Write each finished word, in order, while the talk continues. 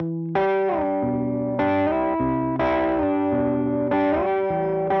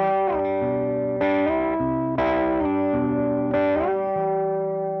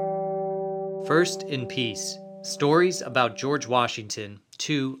First in Peace, Stories about George Washington,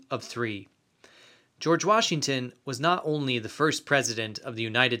 2 of 3. George Washington was not only the first president of the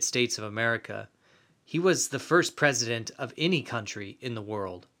United States of America, he was the first president of any country in the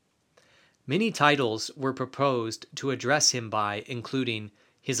world. Many titles were proposed to address him by, including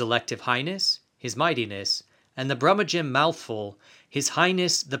His Elective Highness, His Mightiness, and the Brummagem mouthful, His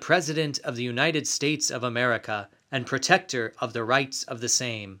Highness the President of the United States of America and Protector of the Rights of the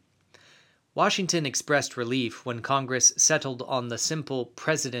Same. Washington expressed relief when Congress settled on the simple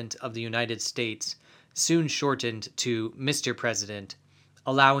President of the United States, soon shortened to Mr. President,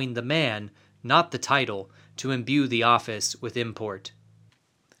 allowing the man, not the title, to imbue the office with import.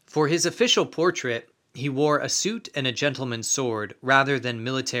 For his official portrait, he wore a suit and a gentleman's sword rather than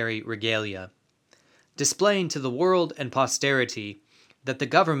military regalia, displaying to the world and posterity that the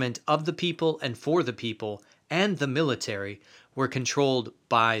government of the people and for the people and the military were controlled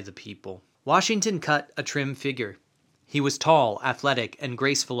by the people. Washington cut a trim figure. He was tall, athletic, and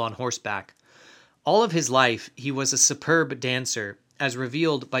graceful on horseback. All of his life, he was a superb dancer, as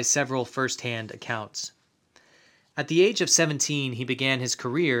revealed by several first-hand accounts. At the age of 17, he began his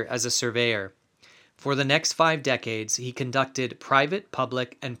career as a surveyor. For the next 5 decades, he conducted private,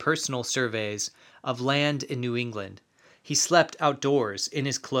 public, and personal surveys of land in New England. He slept outdoors, in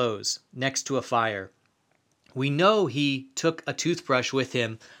his clothes, next to a fire. We know he took a toothbrush with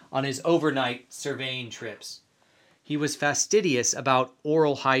him on his overnight surveying trips. He was fastidious about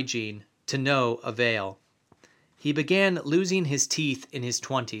oral hygiene, to no avail. He began losing his teeth in his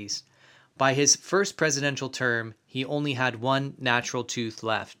 20s. By his first presidential term, he only had one natural tooth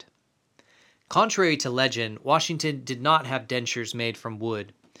left. Contrary to legend, Washington did not have dentures made from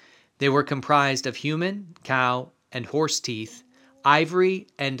wood. They were comprised of human, cow, and horse teeth, ivory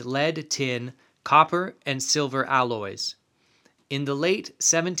and lead tin, copper and silver alloys. In the late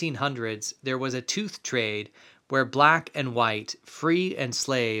 1700s, there was a tooth trade where black and white, free and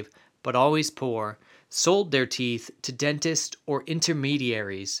slave, but always poor, sold their teeth to dentists or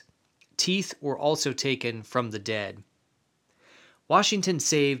intermediaries. Teeth were also taken from the dead. Washington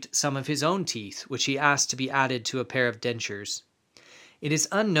saved some of his own teeth, which he asked to be added to a pair of dentures. It is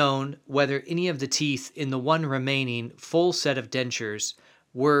unknown whether any of the teeth in the one remaining full set of dentures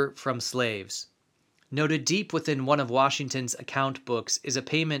were from slaves. Noted deep within one of Washington's account books is a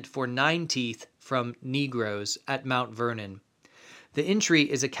payment for 9 teeth from Negroes at Mount Vernon. The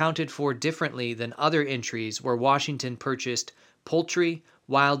entry is accounted for differently than other entries where Washington purchased poultry,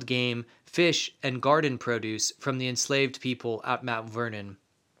 wild game, fish, and garden produce from the enslaved people at Mount Vernon.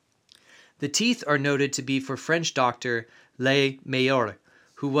 The teeth are noted to be for French doctor Le Maillard,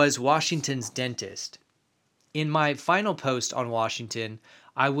 who was Washington's dentist. In my final post on Washington,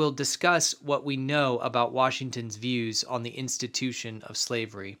 I will discuss what we know about Washington's views on the institution of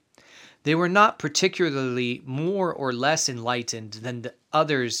slavery. They were not particularly more or less enlightened than the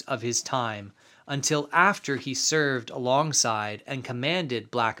others of his time until after he served alongside and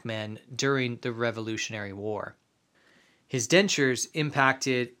commanded black men during the Revolutionary War. His dentures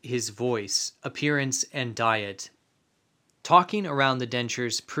impacted his voice, appearance, and diet. Talking around the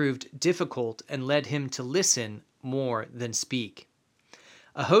dentures proved difficult and led him to listen more than speak.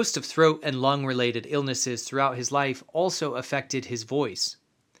 A host of throat and lung-related illnesses throughout his life also affected his voice.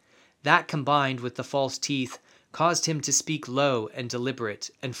 That, combined with the false teeth, caused him to speak low and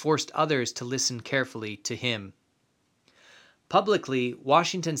deliberate and forced others to listen carefully to him. Publicly,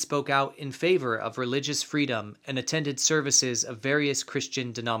 Washington spoke out in favor of religious freedom and attended services of various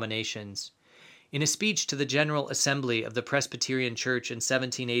Christian denominations. In a speech to the General Assembly of the Presbyterian Church in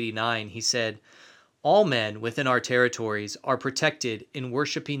 1789, he said, "All men within our territories are protected in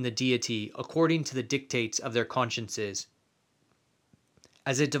worshiping the deity according to the dictates of their consciences."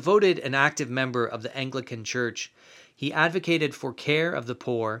 As a devoted and active member of the Anglican Church, he advocated for care of the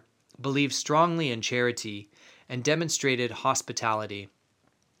poor, believed strongly in charity, and demonstrated hospitality.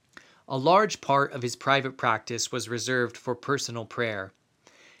 A large part of his private practice was reserved for personal prayer.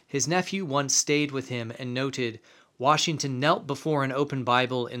 His nephew once stayed with him and noted, Washington knelt before an open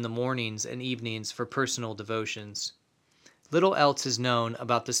Bible in the mornings and evenings for personal devotions. Little else is known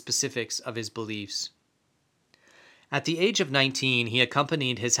about the specifics of his beliefs. At the age of 19, he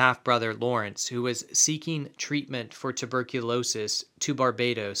accompanied his half-brother Lawrence, who was seeking treatment for tuberculosis, to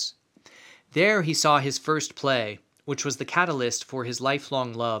Barbados. There he saw his first play, which was the catalyst for his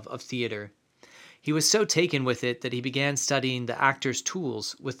lifelong love of theater. He was so taken with it that he began studying the actor's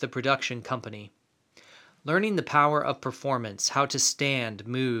tools with the production company. Learning the power of performance, how to stand,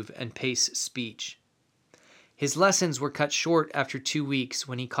 move, and pace speech. His lessons were cut short after 2 weeks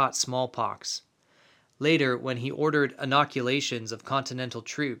when he caught smallpox. Later, when he ordered inoculations of Continental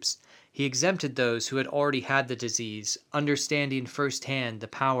troops, he exempted those who had already had the disease, understanding firsthand the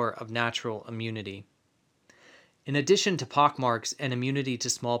power of natural immunity. In addition to pockmarks and immunity to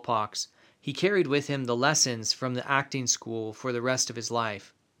smallpox, he carried with him the lessons from the acting school for the rest of his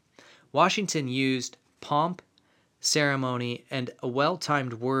life. Washington used pomp, ceremony, and a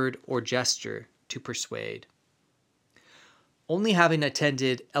well-timed word or gesture to persuade. Only having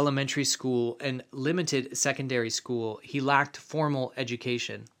attended elementary school and limited secondary school, he lacked formal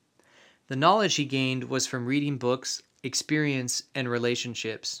education. The knowledge he gained was from reading books, experience, and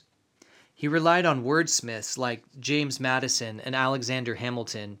relationships. He relied on wordsmiths like James Madison and Alexander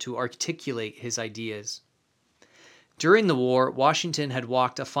Hamilton to articulate his ideas. During the war, Washington had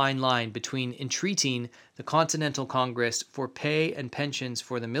walked a fine line between entreating the Continental Congress for pay and pensions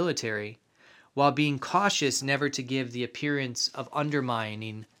for the military, while being cautious never to give the appearance of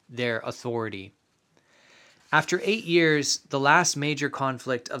undermining their authority. After 8 years, the last major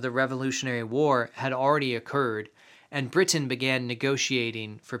conflict of the Revolutionary War had already occurred, and Britain began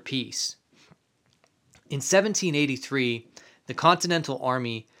negotiating for peace. In 1783, the Continental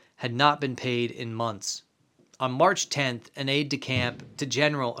Army had not been paid in months. On March 10th, an aide-de-camp to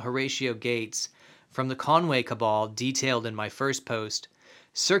General Horatio Gates from the Conway Cabal, detailed in my first post,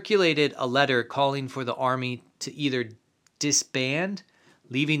 circulated a letter calling for the army to either disband,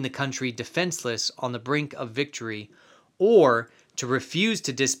 leaving the country defenseless on the brink of victory, or to refuse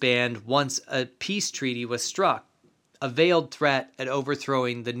to disband once a peace treaty was struck, a veiled threat at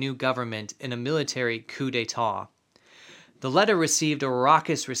overthrowing the new government in a military coup d'etat. The letter received a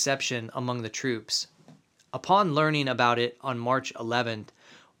raucous reception among the troops. Upon learning about it on March 11th,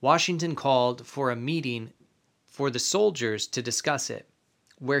 Washington called for a meeting for the soldiers to discuss it,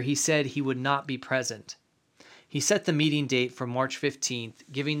 where he said he would not be present. He set the meeting date for March 15th,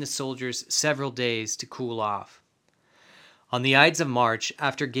 giving the soldiers several days to cool off. On the Ides of March,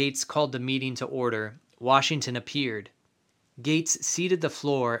 after Gates called the meeting to order, Washington appeared. Gates seated the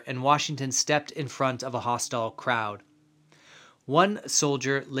floor, and Washington stepped in front of a hostile crowd. One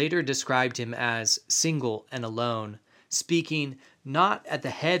soldier later described him as single and alone, speaking not at the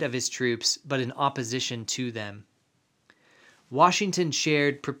head of his troops, but in opposition to them. Washington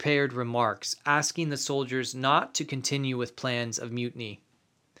shared prepared remarks, asking the soldiers not to continue with plans of mutiny.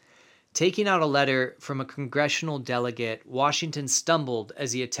 Taking out a letter from a congressional delegate, Washington stumbled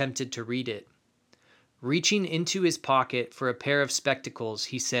as he attempted to read it. Reaching into his pocket for a pair of spectacles,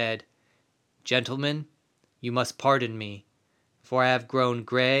 he said, "Gentlemen, you must pardon me, for I have grown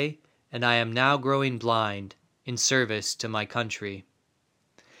gray, and I am now growing blind, in service to my country."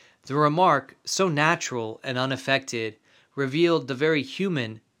 The remark, so natural and unaffected, revealed the very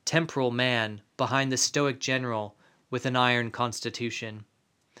human, temporal man behind the stoic general with an iron constitution.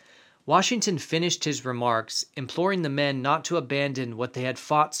 Washington finished his remarks, imploring the men not to abandon what they had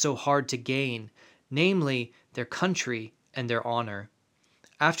fought so hard to gain, namely, their country and their honor.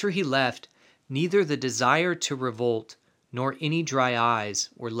 After he left, neither the desire to revolt nor any dry eyes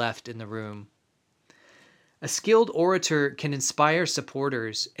were left in the room. A skilled orator can inspire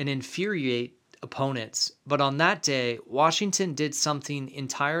supporters and infuriate opponents, but on that day, Washington did something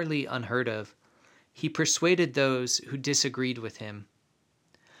entirely unheard of. He persuaded those who disagreed with him.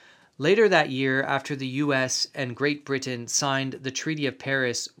 Later that year, after the U.S. and Great Britain signed the Treaty of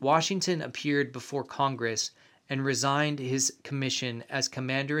Paris, Washington appeared before Congress and resigned his commission as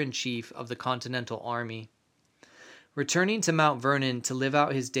Commander-in-Chief of the Continental Army, returning to Mount Vernon to live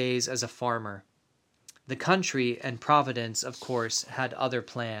out his days as a farmer. The country and Providence, of course, had other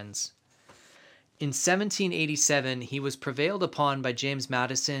plans. In 1787, he was prevailed upon by James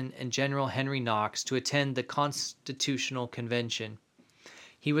Madison and General Henry Knox to attend the Constitutional Convention.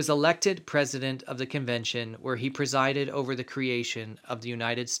 He was elected president of the convention, where he presided over the creation of the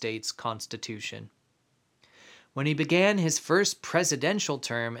United States Constitution. When he began his first presidential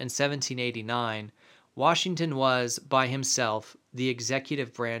term in 1789, Washington was, by himself, the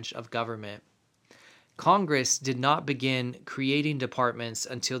executive branch of government. Congress did not begin creating departments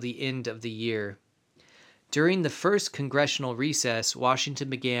until the end of the year. During the first congressional recess, Washington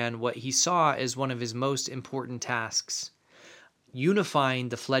began what he saw as one of his most important tasks: unifying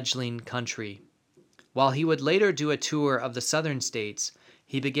the fledgling country. While he would later do a tour of the southern states,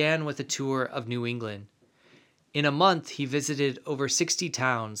 he began with a tour of New England. In a month, he visited over 60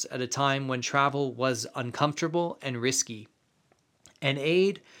 towns at a time when travel was uncomfortable and risky. An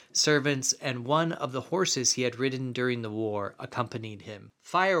aide, servants, and one of the horses he had ridden during the war accompanied him.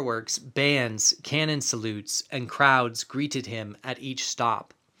 Fireworks, bands, cannon salutes, and crowds greeted him at each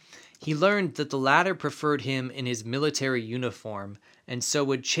stop. He learned that the latter preferred him in his military uniform, and so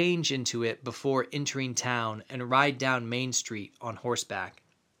would change into it before entering town and ride down Main Street on horseback.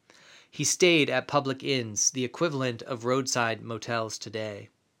 He stayed at public inns, the equivalent of roadside motels today.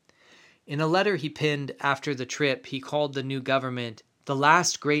 In a letter he penned after the trip, he called the new government the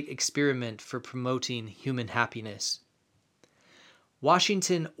last great experiment for promoting human happiness.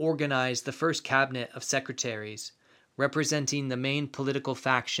 Washington organized the first cabinet of secretaries, representing the main political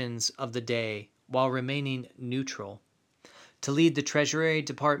factions of the day while remaining neutral. To lead the Treasury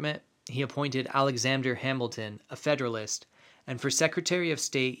Department, he appointed Alexander Hamilton, a Federalist, and for Secretary of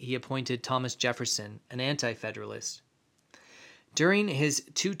State he appointed Thomas Jefferson, an anti-Federalist. During his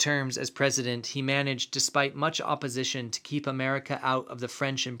 2 terms as president, he managed, despite much opposition, to keep America out of the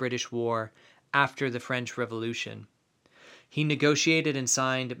French and British War after the French Revolution. He negotiated and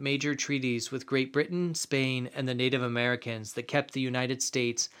signed major treaties with Great Britain, Spain, and the Native Americans that kept the United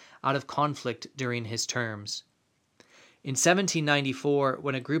States out of conflict during his terms. In 1794,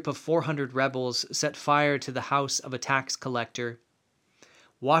 when a group of 400 rebels set fire to the house of a tax collector,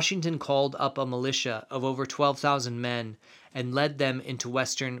 Washington called up a militia of over 12,000 men and led them into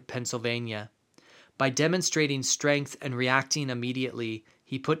western Pennsylvania. By demonstrating strength and reacting immediately,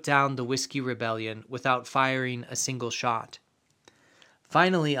 he put down the Whiskey Rebellion without firing a single shot.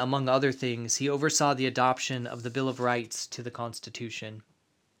 Finally, among other things, he oversaw the adoption of the Bill of Rights to the Constitution.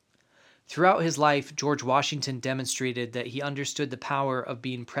 Throughout his life, George Washington demonstrated that he understood the power of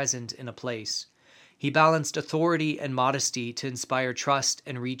being present in a place. He balanced authority and modesty to inspire trust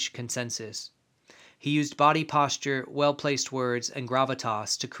and reach consensus. He used body posture, well-placed words, and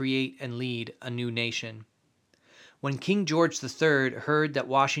gravitas to create and lead a new nation. When King George III heard that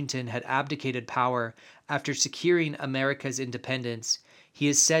Washington had abdicated power after securing America's independence, he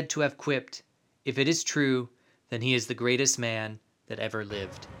is said to have quipped, "If it is true, then he is the greatest man that ever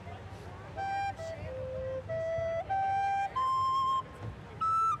lived."